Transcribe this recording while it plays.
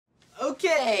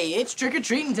Okay, it's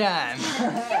trick-or-treating time.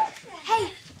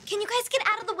 Hey, can you guys get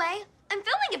out of the way? I'm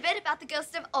filming a bit about the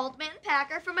ghost of Old Man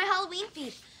Packer for my Halloween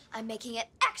feed. I'm making it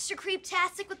extra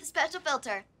creep-tastic with the special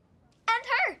filter. And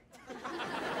her.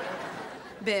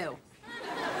 Boo.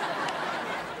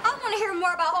 I want to hear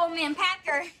more about Old Man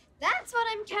Packer. That's what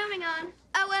I'm counting on.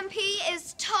 OMP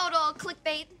is total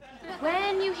clickbait.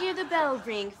 When you hear the bell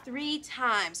ring 3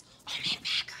 times, Old Man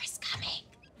Packer is coming.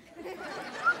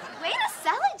 Way to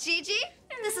sell it, Gigi.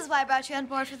 And this is why I brought you on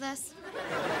board for this.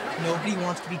 Nobody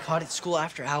wants to be caught at school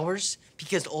after hours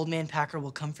because Old Man Packer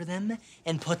will come for them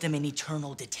and put them in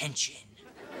eternal detention.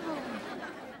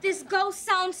 This ghost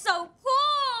sounds so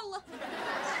cool.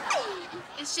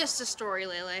 It's just a story,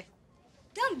 Lay Lay.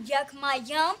 Don't yuck my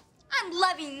yum. I'm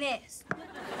loving this.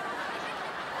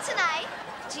 Tonight,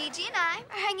 Gigi and I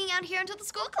are hanging out here until the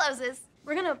school closes.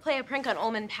 We're gonna play a prank on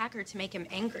Old Man Packer to make him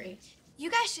angry. You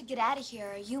guys should get out of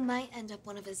here or you might end up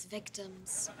one of his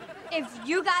victims. If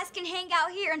you guys can hang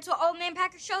out here until Old Man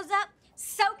Packer shows up,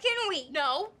 so can we.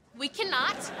 No, we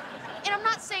cannot. And I'm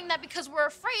not saying that because we're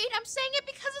afraid. I'm saying it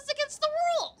because it's against the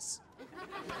rules.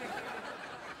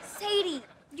 Sadie,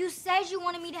 you said you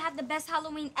wanted me to have the best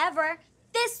Halloween ever.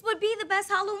 This would be the best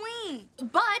Halloween.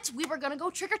 But we were gonna go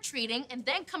trick-or-treating and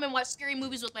then come and watch scary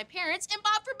movies with my parents and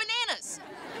bob for bananas.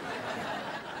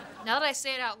 Now that I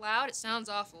say it out loud, it sounds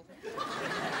awful.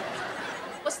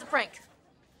 What's the prank?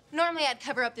 Normally I'd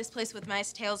cover up this place with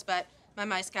mice tails, but my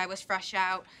mice guy was fresh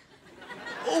out.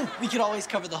 Oh, we could always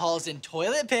cover the halls in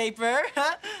toilet paper.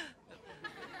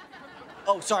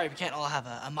 Oh, sorry, we can't all have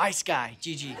a mice guy,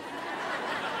 Gigi.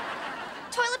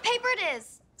 Toilet paper it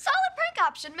is. Solid prank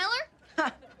option,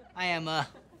 Miller. I am a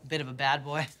bit of a bad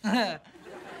boy.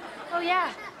 Oh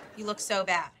yeah, you look so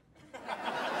bad.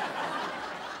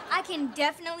 I can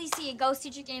definitely see a ghost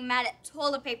teacher getting mad at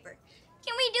toilet paper.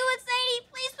 Can we do it, Sadie?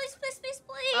 Please, please, please, please,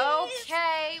 please.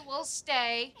 Okay, we'll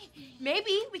stay.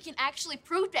 Maybe we can actually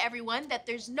prove to everyone that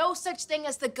there's no such thing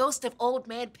as the ghost of Old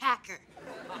Man Packer.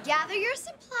 Gather your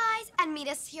supplies and meet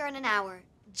us here in an hour,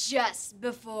 just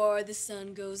before the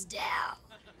sun goes down.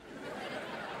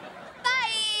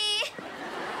 Bye!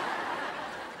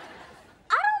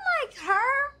 I don't like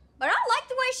her, but I like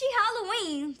the way she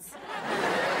Halloweens.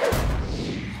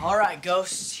 All right,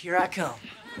 ghosts, here I come.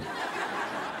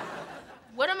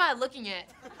 What am I looking at?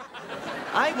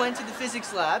 I went to the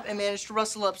physics lab and managed to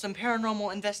rustle up some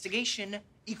paranormal investigation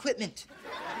equipment.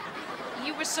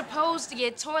 You were supposed to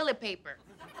get toilet paper.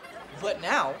 But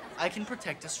now I can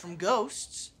protect us from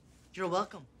ghosts. You're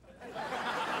welcome.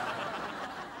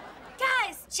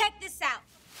 Guys, check this out.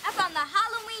 I found the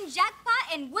Halloween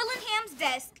jackpot in Willingham's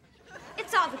desk.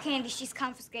 It's all the candy she's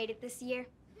confiscated this year.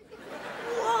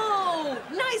 Whoa,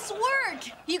 nice work.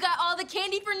 You got all the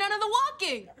candy for none of the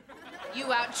walking.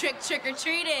 You out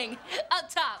trick-or-treating. Up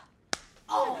top.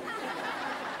 Oh.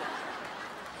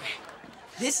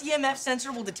 This EMF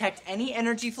sensor will detect any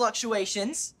energy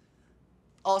fluctuations.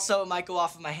 Also, it might go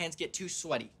off if my hands get too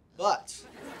sweaty. But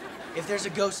if there's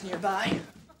a ghost nearby,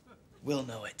 we'll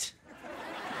know it.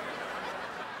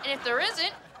 And if there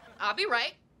isn't, I'll be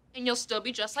right, and you'll still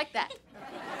be just like that.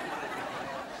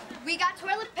 We got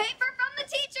toilet paper from the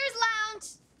teacher's lounge.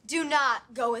 Do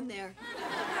not go in there.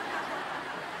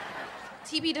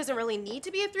 TB doesn't really need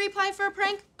to be a 3-ply for a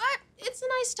prank, but it's a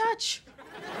nice touch.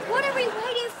 What are we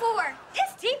waiting for?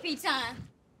 It's TP time.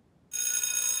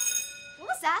 What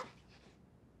was that?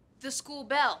 The school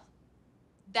bell.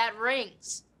 That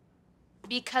rings.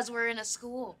 Because we're in a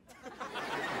school.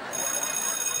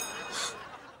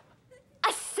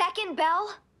 A second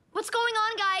bell? What's going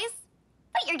on, guys?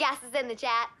 Put your guesses in the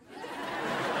chat.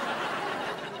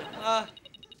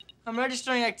 I'm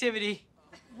registering activity.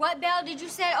 What bell did you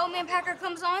say Old Man Packer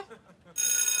comes on?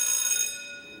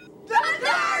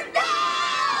 Thunder! No!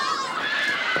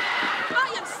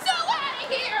 I am so out of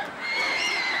here!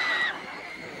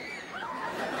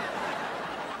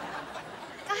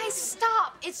 Guys,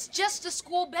 stop. It's just a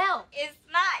school bell. It's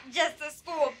not just a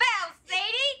school bell,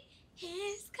 Sadie.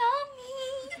 He's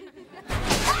coming.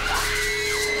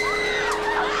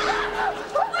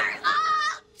 We're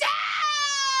all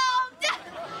down!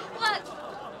 Look,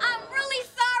 I'm really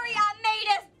sorry I made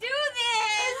us do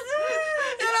this.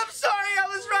 And I'm sorry I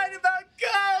was right about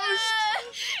ghosts.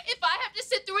 If I have to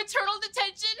sit through eternal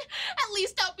detention, at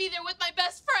least I'll be there with my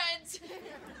best friends.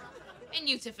 And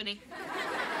you, Tiffany.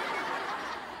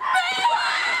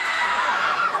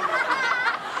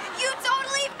 You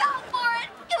totally fell for it.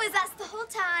 It was us the whole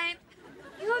time.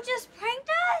 You just pranked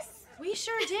us? We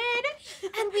sure did.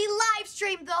 And we live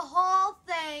streamed the whole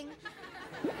thing.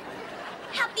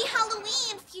 Happy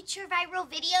Halloween, future viral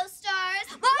video stars.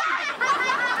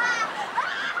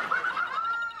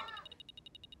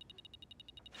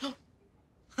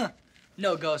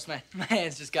 No ghost, my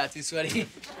hands just got too sweaty.